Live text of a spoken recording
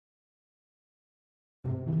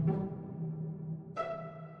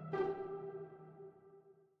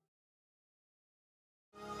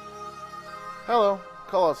Hello,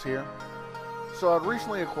 Carlos here. So I'd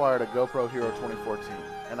recently acquired a GoPro Hero 2014,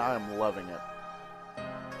 and I am loving it.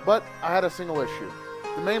 But I had a single issue.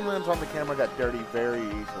 The main lens on the camera got dirty very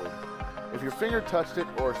easily. If your finger touched it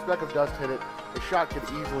or a speck of dust hit it, the shot could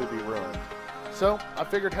easily be ruined. So I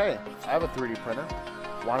figured, hey, I have a 3D printer.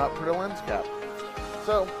 Why not print a lens cap?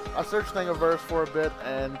 So I searched Thingiverse for a bit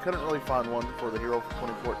and couldn't really find one for the Hero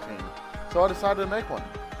 2014. So I decided to make one.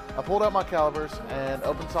 I pulled out my calipers and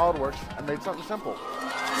opened SolidWorks and made something simple.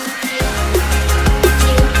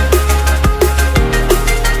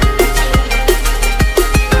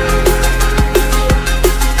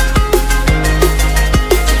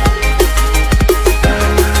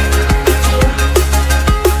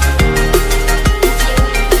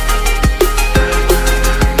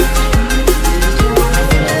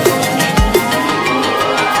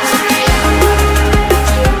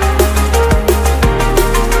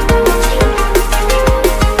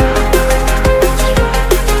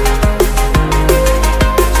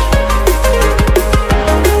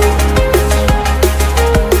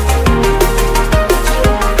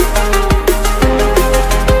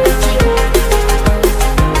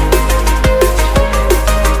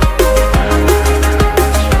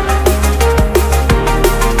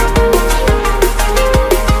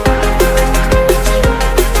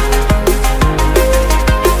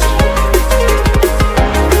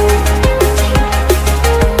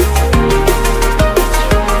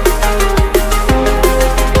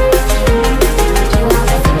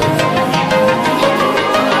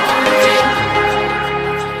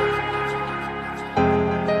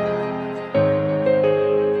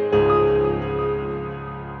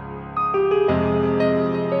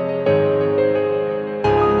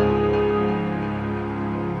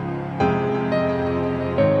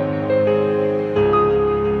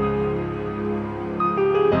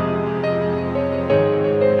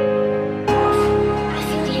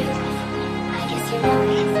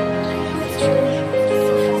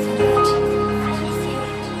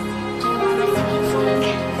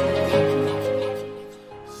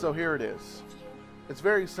 So here it is. It's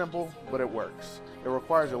very simple, but it works. It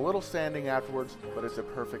requires a little sanding afterwards, but it's a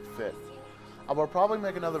perfect fit. I will probably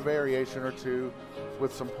make another variation or two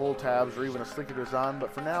with some pull tabs or even a sleeker design,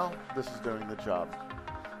 but for now, this is doing the job.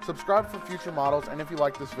 Subscribe for future models, and if you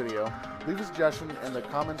like this video, leave a suggestion in the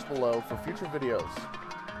comments below for future videos.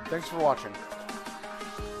 Thanks for watching.